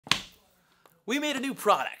We made a new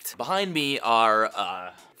product. Behind me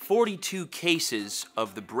are 42 cases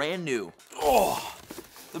of the brand new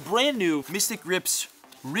Mystic Grips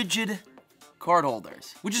Rigid card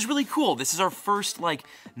holders, which is really cool. This is our first like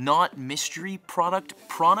not mystery product,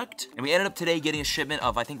 and we ended up today getting a shipment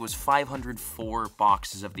of, I think it was 504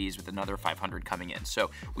 boxes of these with another 500 coming in.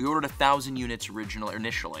 So we ordered 1,000 units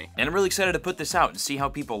initially, and I'm really excited to put this out and see how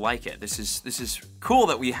people like it. This is cool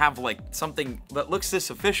that we have like something that looks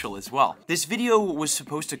this official as well. This video was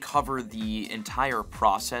supposed to cover the entire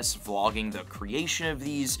process, vlogging the creation of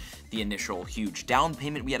these, the initial huge down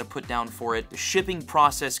payment we had to put down for it, the shipping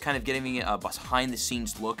process, kind of getting a behind the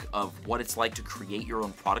scenes look of what it's like to create your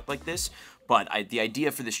own product like this. But the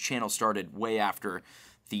idea for this channel started way after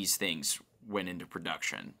these things went into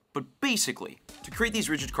production. But basically, to create these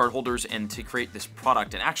rigid card holders and to create this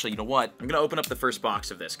product, and actually, you know what? I'm gonna open up the first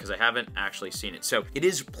box of this because I haven't actually seen it. So it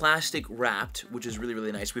is plastic wrapped, which is really,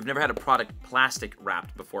 really nice. We've never had a product plastic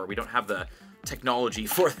wrapped before. We don't have the technology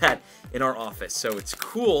for that in our office. So it's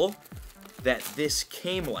cool that this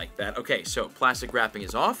came like that. Okay, so plastic wrapping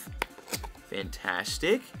is off.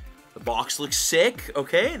 Fantastic. The box looks sick.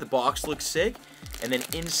 Okay, the box looks sick. And then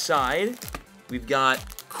inside, we've got,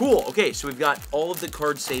 cool. Okay, so we've got all of the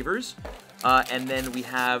card savers. And then we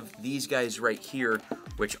have these guys right here,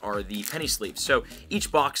 which are the penny sleeves. So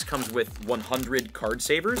each box comes with 100 card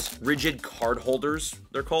savers, rigid card holders,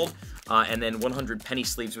 they're called. And then 100 penny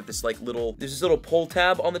sleeves with this like there's this little pull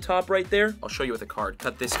tab on the top right there. I'll show you with a card.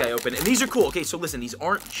 Cut this guy open. And these are cool. Okay, so listen, these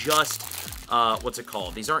aren't just, what's it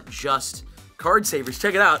called? These aren't just card savers.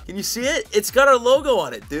 Check it out. Can you see it? It's got our logo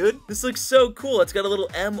on it, dude. This looks so cool. It's got a little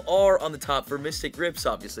MR on the top for Mystic Grips,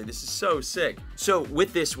 obviously. This is so sick. So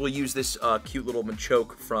with this, we'll use this cute little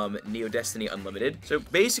Machoke from Neo Destiny Unlimited. So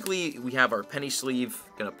basically, we have our penny sleeve.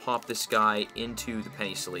 Gonna pop this guy into the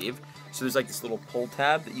penny sleeve. So there's like this little pull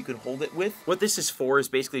tab that you can hold it with. What this is for is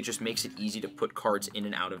basically it just makes it easy to put cards in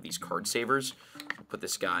and out of these card savers. I'll put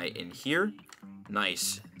this guy in here.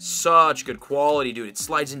 Nice. Such good quality, dude. It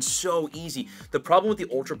slides in so easy. The problem with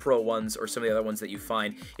the Ultra Pro ones or some of the other ones that you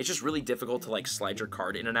find, it's just really difficult to like slide your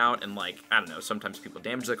card in and out, and like, I don't know, sometimes people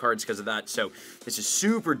damage the cards because of that. So this is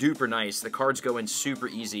super duper nice. The cards go in super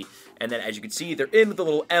easy. And then as you can see, they're in with the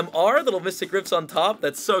little MR, the little Mystic Grips on top.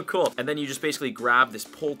 That's so cool. And then you just basically grab this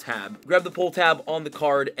pull tab, grab the pull tab on the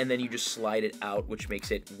card, and then you just slide it out, which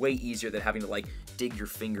makes it way easier than having to like dig your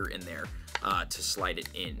finger in there to slide it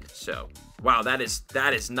in. So, wow, that is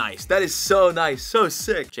nice. That is so nice, so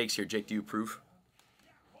sick. Jake's here. Jake, do you approve?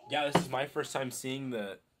 Yeah, this is my first time seeing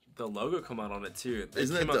the logo come out on it too.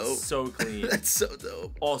 Isn't it came out dope? So clean. That's so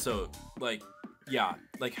dope. Also, like, yeah,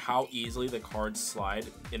 like how easily the cards slide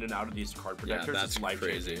in and out of these card protectors. Yeah, that's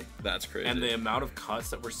crazy. That's crazy. And the amount of cuts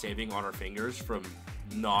that we're saving on our fingers from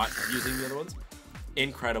not using the other ones,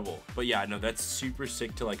 incredible. But yeah, no, that's super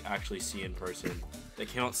sick to like actually see in person. They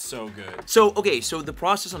came out so good. So, okay, so the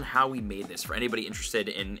process on how we made this, for anybody interested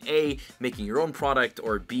in A, making your own product,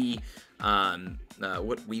 or B,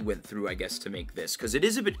 what we went through, I guess, to make this, because it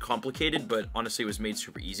is a bit complicated, but honestly it was made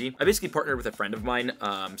super easy. I basically partnered with a friend of mine,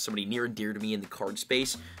 somebody near and dear to me in the card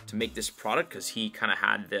space, to make this product, because he kind of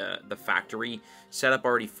had the factory set up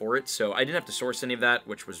already for it, so I didn't have to source any of that,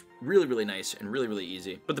 which was really, really nice and really, really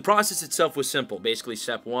easy. But the process itself was simple. Basically,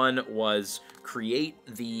 step one was create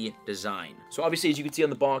the design. So obviously, as you can see on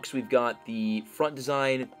the box, we've got the front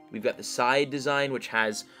design, we've got the side design, which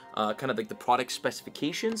has kind of like the product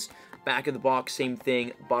specifications. Back of the box, same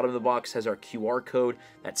thing. Bottom of the box has our QR code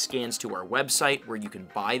that scans to our website where you can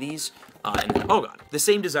buy these. And oh god, the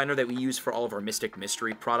same designer that we use for all of our Mystic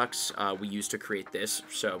Mystery products, we use to create this.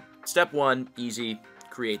 So step one, easy,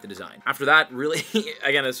 create the design. After that, really,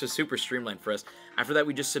 again, this was super streamlined for us. After that,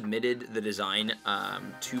 we just submitted the design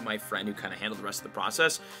to my friend who kind of handled the rest of the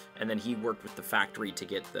process. And then he worked with the factory to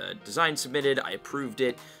get the design submitted. I approved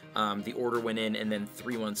it. The order went in, and then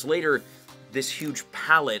 3 months later, this huge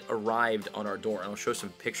pallet arrived on our door, and I'll show some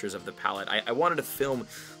pictures of the pallet. I wanted to film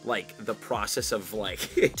like the process of like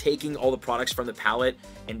taking all the products from the pallet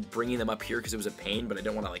and bringing them up here because it was a pain, but I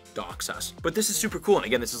didn't want to like dox us. But this is super cool, and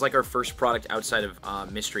again, this is like our first product outside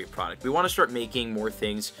of mystery product. We want to start making more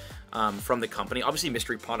things from the company. Obviously,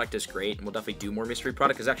 mystery product is great, and we'll definitely do more mystery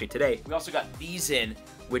product, because actually today we also got these in,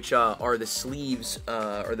 which are the sleeves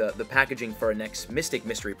or the packaging for our next Mystic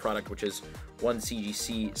Mystery product, which is 1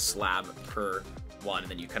 CGC slab per one,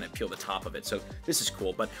 and then you kind of peel the top of it. So this is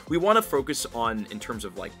cool, but we want to focus on, in terms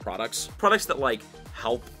of like products that like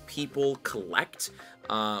help people collect,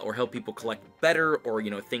 or help people collect better, or,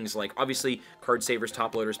 you know, things like, obviously, card savers,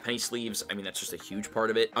 top loaders, penny sleeves. I mean, that's just a huge part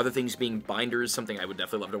of it. Other things being binders, something I would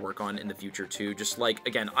definitely love to work on in the future too. Just like,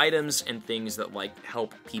 again, items and things that like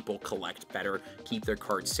help people collect better, keep their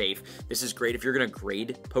cards safe. This is great if you're gonna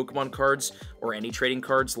grade Pokemon cards or any trading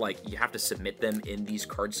cards, like you have to submit them in these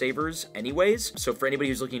card savers anyways. So for anybody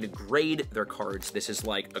who's looking to grade their cards, this is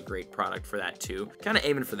like a great product for that too. Kind of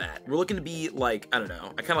aiming for that. We're looking to be like, I don't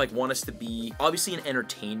know, I kind of like want us to be obviously an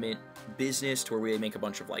entertainment business to where we make a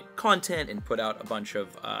bunch of like content and put out a bunch of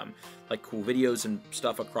like cool videos and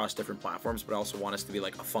stuff across different platforms, but I also want us to be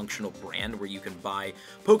like a functional brand where you can buy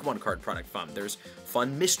Pokemon card product from. There's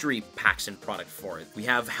fun mystery packs and product for it. We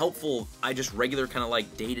have helpful, just regular kind of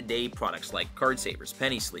like day-to-day products like card savers,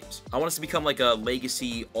 penny sleeves. I want us to become like a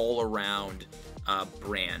legacy all-around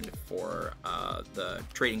brand for the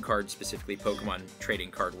trading card, specifically Pokemon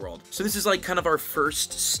trading card world. So this is like kind of our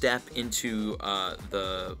first step into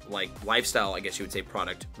the like lifestyle, I guess you would say,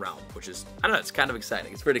 product realm, which is, I don't know, it's kind of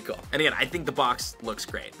exciting. It's pretty cool. And again, I think the box looks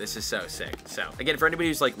great. This is so sick. So again, for anybody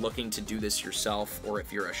who's like looking to do this yourself, or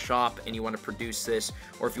if you're a shop and you want to produce this,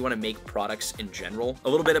 or if you want to make products in general, a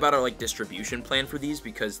little bit about our like distribution plan for these,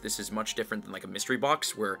 because this is much different than like a mystery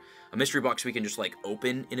box, where a mystery box we can just like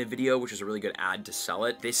open in a video, which is a really good ad to sell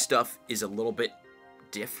it. This stuff is a little bit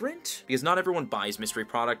different because not everyone buys mystery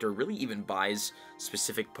product or really even buys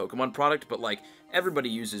specific Pokemon product, but like everybody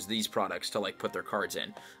uses these products to like put their cards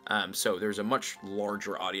in. So there's a much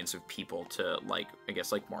larger audience of people to like, I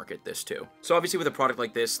guess, like market this to. So obviously with a product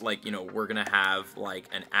like this, like, you know, we're gonna have like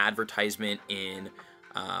an advertisement in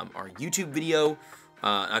our YouTube video,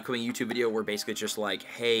 upcoming YouTube video, where basically it's just like,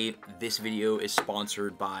 hey, this video is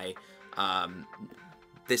sponsored by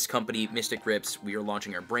this company, Mystic Rips. We are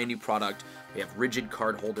launching our brand new product. We have rigid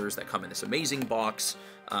card holders that come in this amazing box.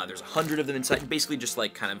 There's 100 of them inside, basically just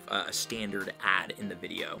like kind of a standard ad in the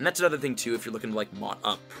video. And that's another thing too, if you're looking to like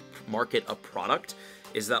market a product,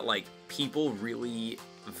 is that like people really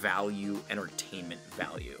value entertainment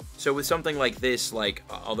value. So with something like this, like,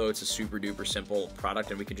 although it's a super duper simple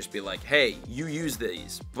product and we can just be like, hey, you use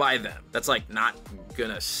these, buy them, that's like not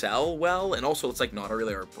gonna sell well, and also it's like not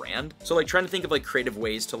really our brand. So like trying to think of like creative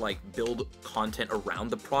ways to like build content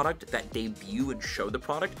around the product that debut and show the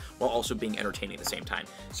product while also being entertaining at the same time.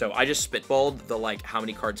 So I just spitballed the like, how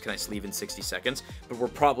many cards can I sleeve in 60 seconds, but we're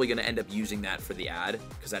probably gonna end up using that for the ad,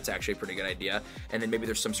 because that's actually a pretty good idea. And then maybe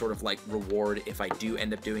there's some sort of like reward if I do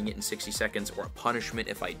end up doing it in 60 seconds, or a punishment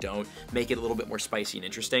if I don't. Make it a little bit more spicy and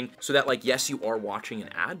interesting, so that like, yes, you are watching an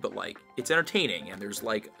ad, but like it's entertaining and there's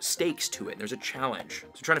like stakes to it and there's a challenge.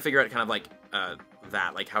 So trying to figure out kind of like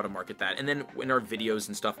that, like how to market that. And then in our videos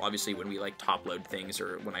and stuff, obviously when we like top load things,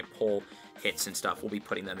 or when I pull hits and stuff, we'll be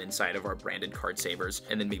putting them inside of our branded card savers,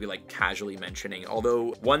 and then maybe like casually mentioning.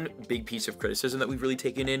 Although one big piece of criticism that we've really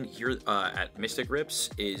taken in here at Mystic Rips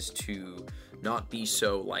is to not be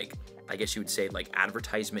so like, I guess you would say, like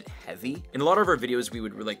advertisement heavy. In a lot of our videos, we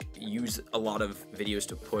would like use a lot of videos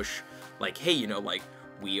to push like, hey, you know, like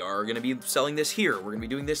we are gonna be selling this here, we're gonna be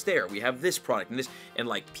doing this there, we have this product and this, and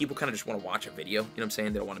like people kind of just want to watch a video, you know what I'm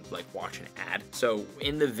saying? They don't want to like watch an ad. So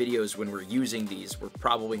in the videos when we're using these, we're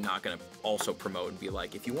probably not gonna also promote and be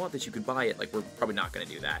like, if you want this, you could buy it. Like we're probably not gonna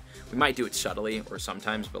do that. We might do it subtly or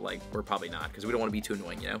sometimes, but like we're probably not, because we don't want to be too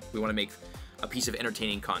annoying, you know? We want to make a piece of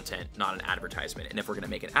entertaining content, not an advertisement. And if we're gonna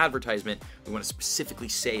make an advertisement, we want to specifically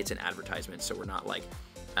say it's an advertisement, so we're not like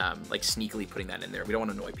sneakily putting that in there. We don't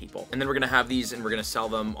want to annoy people. And then we're gonna have these and we're gonna sell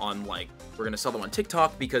them on like, we're gonna sell them on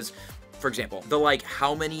TikTok, because for example, the like,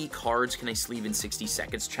 how many cards can I sleeve in 60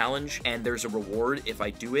 seconds challenge, and there's a reward if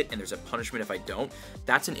I do it and there's a punishment if I don't.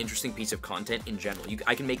 That's an interesting piece of content in general.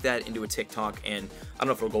 I can make that into a TikTok, and I don't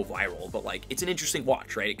know if it'll go viral, but like it's an interesting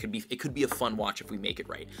watch, right? It could be a fun watch if we make it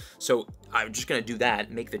right. So I'm just gonna do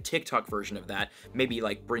that, make the TikTok version of that, maybe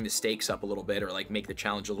like bring the stakes up a little bit, or like make the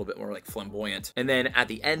challenge a little bit more like flamboyant. And then at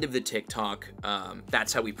the end of the TikTok,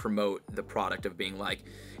 that's how we promote the product of being like,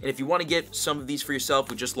 and if you want to get some of these for yourself,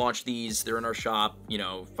 we just launched these. They're in our shop, you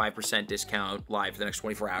know, 5% discount live for the next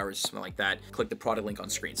 24 hours, something like that. Click the product link on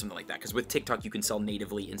screen, something like that. Because with TikTok, you can sell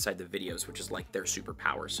natively inside the videos, which is like their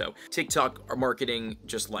superpower. So TikTok are marketing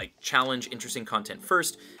just like challenge, interesting content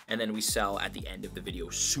first, and then we sell at the end of the video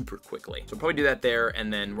super quickly. So we'll probably do that there,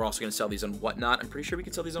 and then we're also going to sell these on Whatnot. I'm pretty sure we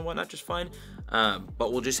can sell these on Whatnot just fine,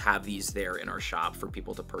 but we'll just have these there in our shop for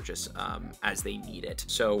people to purchase as they need it.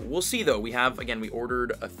 So we'll see though. We have, again, we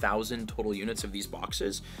ordered 1,000 total units of these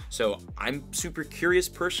boxes, so I'm super curious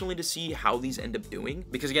personally to see how these end up doing,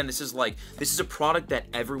 because again, this is a product that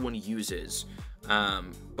everyone uses.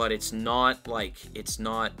 but it's not like,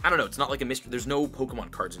 I don't know, it's not like a mystery. There's no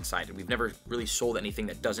Pokemon cards inside, and we've never really sold anything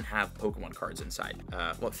that doesn't have Pokemon cards inside.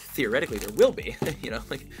 Well, theoretically there will be, you know,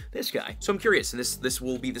 like this guy. So I'm curious, and this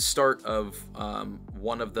will be the start of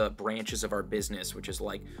one of the branches of our business, which is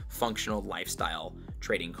like functional lifestyle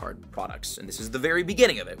trading card products, and this is the very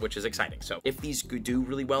beginning of it, which is exciting. So if these do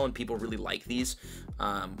really well and people really like these,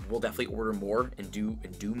 we'll definitely order more and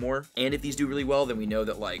do more. And if these do really well, then we know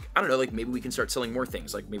that, like, I don't know, like maybe we can start selling more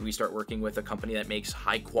things. Like maybe we start working with a company that makes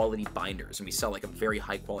high quality binders, and we sell like a very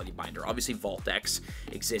high quality binder. Obviously Vault-X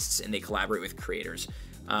exists and they collaborate with creators.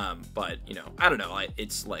 But you know, I don't know,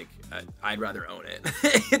 it's like, I'd rather own it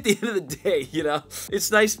at the end of the day, you know? It's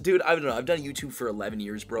nice, dude. I don't know, I've done YouTube for 11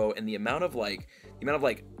 years, bro, and the amount of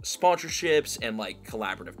sponsorships and like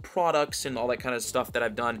collaborative products and all that kind of stuff that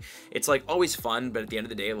I've done, it's like always fun, but at the end of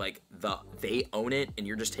the day, like they own it and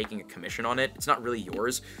you're just taking a commission on it. It's not really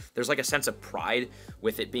yours. There's like a sense of pride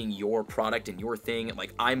with it being your product and your thing.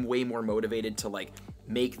 Like I'm way more motivated to like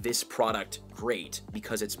make this product great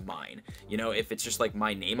because it's mine. You know, if it's just like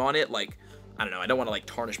my name on it, like, I don't know, I don't want to like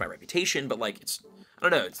tarnish my reputation, but like I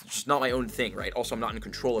don't know, it's just not my own thing, right? Also, I'm not in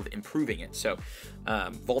control of improving it. So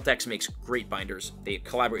Vault-X makes great binders. They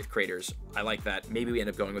collaborate with creators. I like that. Maybe we end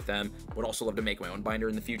up going with them. Would also love to make my own binder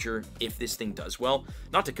in the future if this thing does well.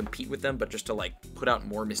 Not to compete with them, but just to like put out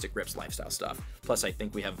more Mystic Rips lifestyle stuff. Plus, I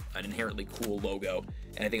think we have an inherently cool logo,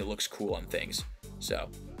 and I think it looks cool on things. So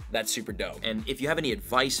that's super dope. And if you have any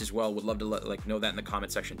advice as well, would love to like know that in the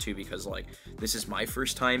comment section too, because like this is my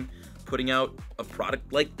first time putting out a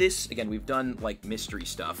product like this. Again, we've done like mystery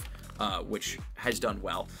stuff, which has done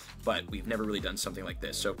well, but we've never really done something like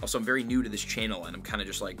this. So also I'm very new to this channel and I'm kind of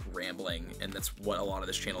just like rambling, and that's what a lot of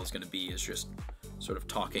this channel is going to be, is just sort of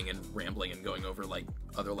talking and rambling and going over like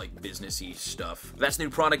other like businessy stuff. That's the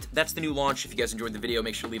new product. That's the new launch. If you guys enjoyed the video,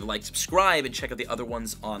 make sure to leave a like, subscribe, and check out the other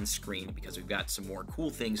ones on screen because we've got some more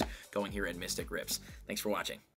cool things going here at Mystic Rips. Thanks for watching.